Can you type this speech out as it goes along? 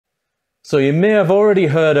So you may have already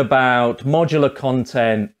heard about modular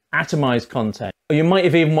content, atomized content, or you might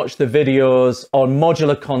have even watched the videos on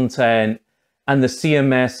modular content and the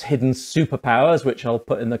CMS hidden superpowers, which I'll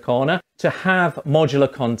put in the corner. To have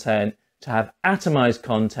modular content, to have atomized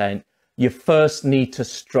content, you first need to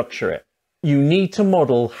structure it. You need to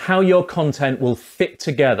model how your content will fit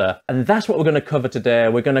together. And that's what we're going to cover today.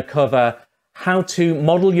 We're going to cover how to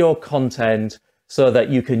model your content so that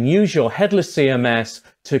you can use your headless CMS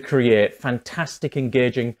to create fantastic,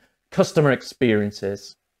 engaging customer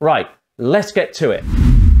experiences. Right, let's get to it.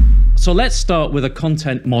 So let's start with a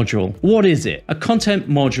content module. What is it? A content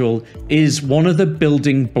module is one of the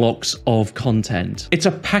building blocks of content. It's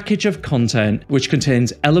a package of content which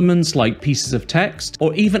contains elements like pieces of text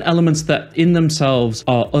or even elements that in themselves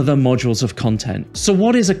are other modules of content. So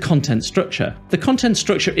what is a content structure? The content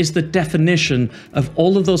structure is the definition of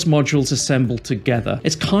all of those modules assembled together.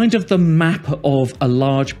 It's kind of the map of a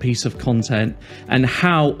large piece of content and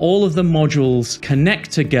how all of the modules connect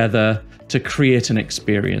together to create an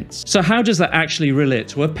experience. So how does that actually relate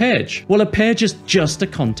to a page? Well, a page is just a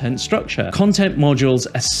content structure. Content modules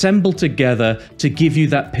assemble together to give you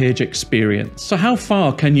that page experience. So how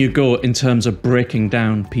far can you go in terms of breaking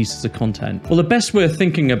down pieces of content? Well, the best way of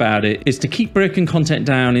thinking about it is to keep breaking content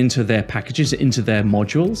down into their packages, into their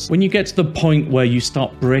modules. When you get to the point where you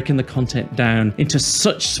start breaking the content down into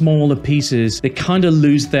such smaller pieces, they kind of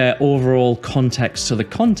lose their overall context to the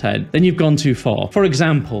content, then you've gone too far. For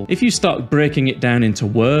example, if you start breaking it down into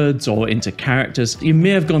words or into characters, you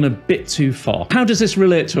may have gone a bit too far. How does this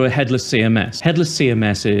relate to a headless CMS? Headless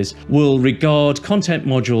CMSs will regard content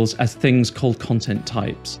modules as things called content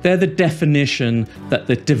types. They're the definition that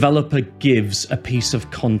the developer gives a piece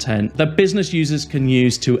of content that business users can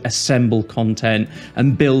use to assemble content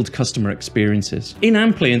and build customer experiences. In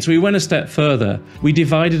Amplience, we went a step further. We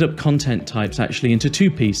divided up content types actually into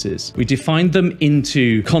two pieces. We defined them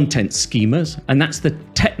into content schemas, and that's the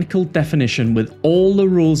technical definition with all the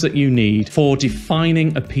rules that you need for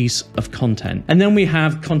defining a piece of content. And then we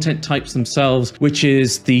have content types themselves, which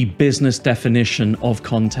is the business definition of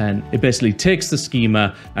content. It basically takes the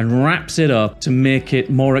schema and wraps it up to make it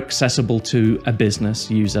more accessible to a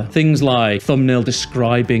business user. Things like thumbnail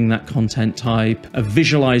describing that content type, a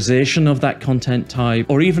visualization of that content type,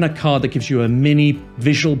 or even a card that gives you a mini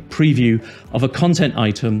visual preview of a content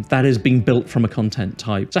item that is being built from a content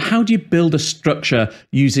type. So how do you build a structure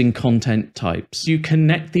using content types? You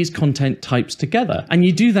connect these content types together, and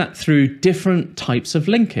you do that through different types of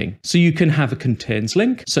linking. So you can have a contains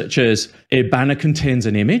link, such as a banner contains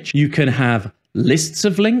an image. You can have lists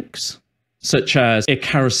of links, such as a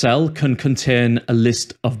carousel can contain a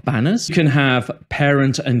list of banners. You can have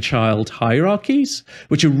parent and child hierarchies,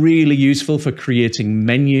 which are really useful for creating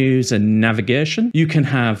menus and navigation. You can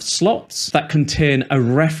have slots that contain a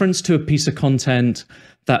reference to a piece of content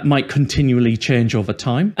that might continually change over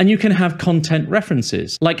time. And you can have content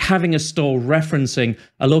references, like having a store referencing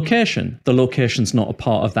a location. The location's not a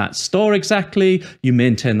part of that store exactly. You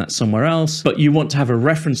maintain that somewhere else, but you want to have a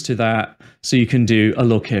reference to that, so you can do a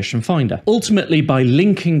location finder. Ultimately, by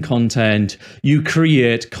linking content, you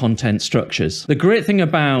create content structures. The great thing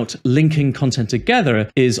about linking content together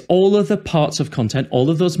is all of the parts of content, all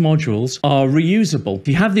of those modules are reusable.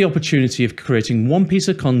 You have the opportunity of creating one piece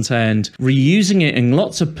of content, reusing it in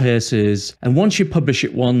lots of places, and once you publish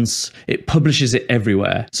it once, it publishes it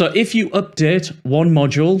everywhere. So if you update one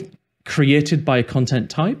module created by a content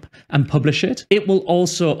type and publish it, it will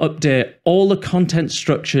also update all the content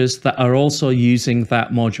structures that are also using that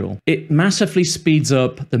module. It massively speeds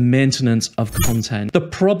up the maintenance of content. The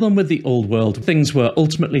problem with the old world, things were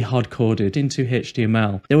ultimately hard-coded into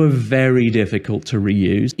HTML. They were very difficult to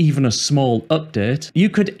reuse. Even a small update, you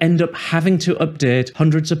could end up having to update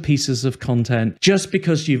hundreds of pieces of content just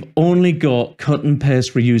because you've only got cut and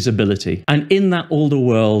paste reusability. And in that older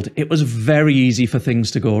world, it was very easy for things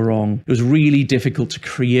to go wrong. It was really difficult to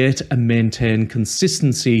create and maintain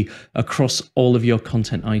consistency across all of your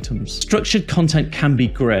content items. Structured content can be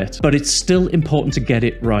great, but it's still important to get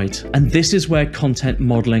it right. And this is where content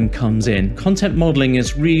modeling comes in. Content modeling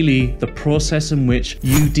is really the process in which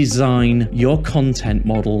you design your content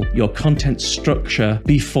model, your content structure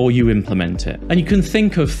before you implement it. And you can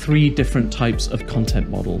think of three different types of content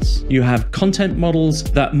models. You have content models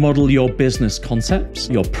that model your business concepts,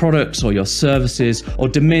 your products or your services, or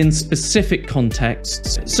domain specific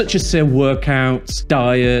contexts, such as say workouts,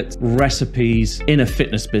 diet, recipes in a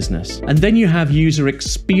fitness business. And then you have user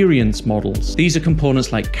experience models. These are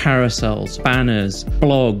components like carousels, banners,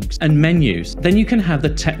 blogs, and menus. Then you can have the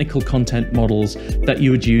technical content models that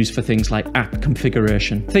you would use for things like app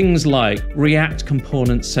configuration. Things like React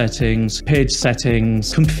component settings, page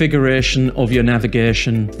settings, configuration of your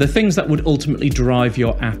navigation, the things that would ultimately drive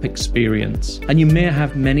your app experience. And you may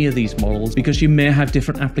have many of these models because you may have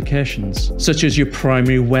different applications, such as your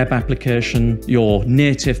primary web application, your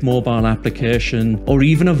native mobile application, or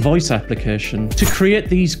even a voice application. To create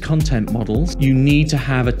these content models, you need to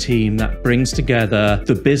have a team that brings together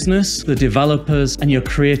the business, the developers, and your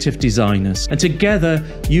creative designers. And together,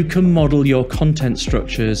 you can model your content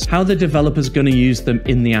structures, how the developer's going to use them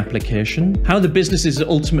in the application, how the business is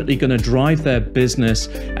ultimately going to drive their business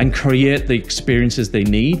and create the experiences they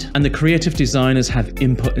need, and the creative designers have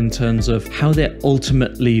input in terms of how they're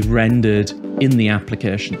ultimately rendered in the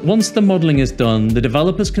application. Once the modeling is done, the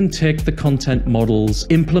developers can take the content models,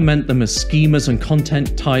 implement them as schemas and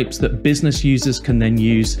content types that business users can then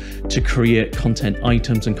use to create content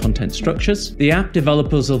items and content structures. The app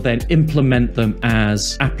developers will then implement them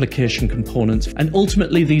as application components, and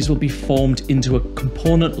ultimately these will be formed into a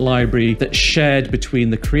component library that's shared between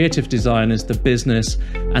the creative designers, the business,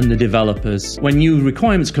 and the developers. When new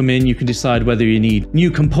requirements come in, you can decide whether you need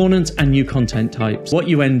new components and new content types. What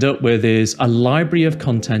you end up with is a library of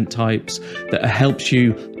content types that helps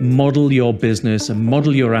you model your business and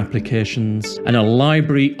model your applications, and a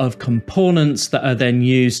library of components that are then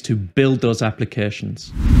used to build those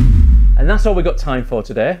applications. And that's all we've got time for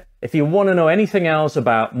today. If you want to know anything else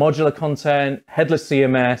about modular content, headless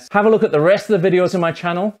CMS, have a look at the rest of the videos on my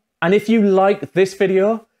channel. And if you like this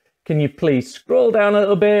video, can you please scroll down a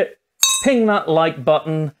little bit, ping that like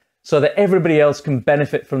button so that everybody else can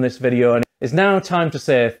benefit from this video. And it's now time to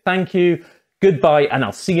say thank you, goodbye, and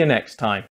I'll see you next time.